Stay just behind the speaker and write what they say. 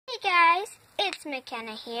it's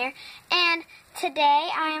McKenna here, and today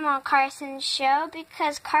I am on Carson's show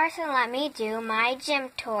because Carson let me do my gym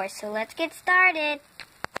tour, so let's get started.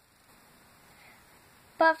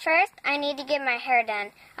 But first, I need to get my hair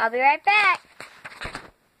done. I'll be right back.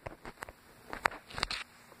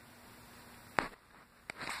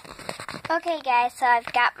 Okay guys, so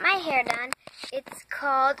I've got my hair done. It's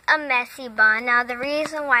called a messy bun. Now the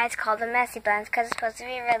reason why it's called a messy bun is because it's supposed to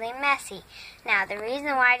be really messy. Now the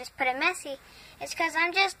reason why I just put it messy is because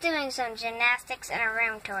I'm just doing some gymnastics and a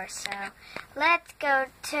room tour. So let's go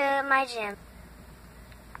to my gym.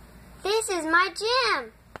 This is my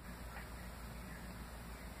gym.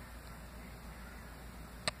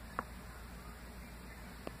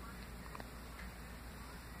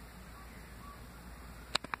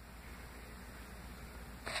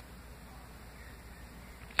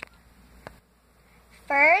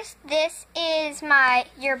 First, this is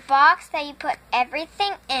your box that you put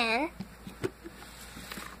everything in.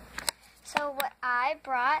 So what I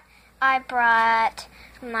brought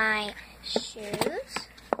my shoes,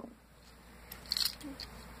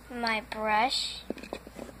 my brush,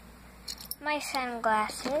 my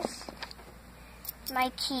sunglasses, my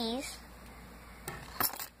keys,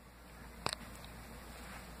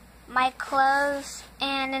 my clothes,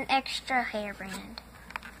 and an extra hairband.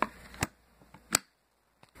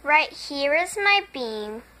 Right here is my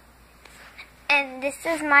beam, and this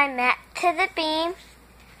is my mat to the beam,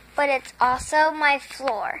 but it's also my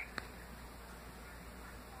floor.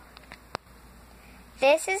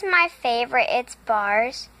 This is my favorite, it's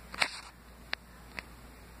bars.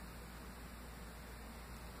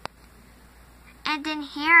 And then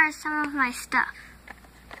here are some of my stuff.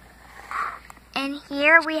 And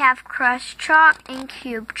here we have crushed chalk and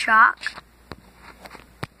cube chalk.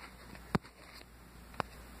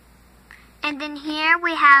 And then here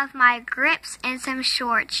we have my grips and some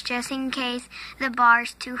shorts, just in case the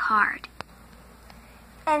bar's too hard.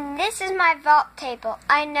 And this is my vault table.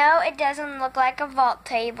 I know it doesn't look like a vault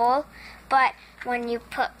table, but when you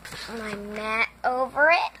put my mat over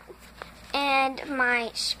it and my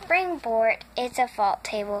springboard, it's a vault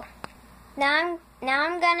table. Now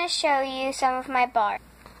I'm going to show you some of my bars.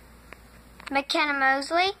 McKenna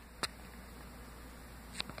Mosley.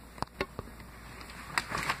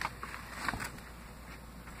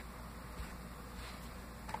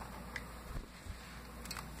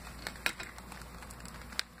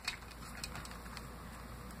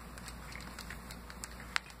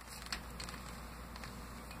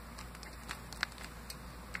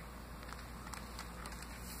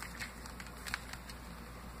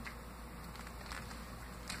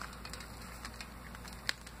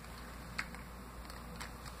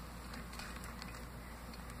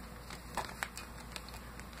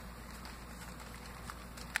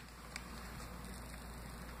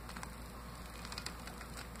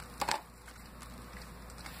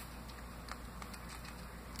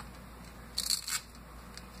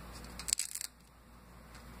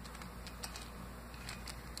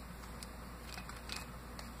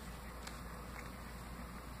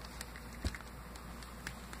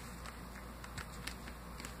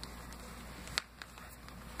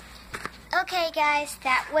 Okay guys,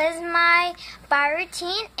 that was my bar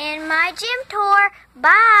routine and my gym tour.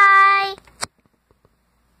 Bye!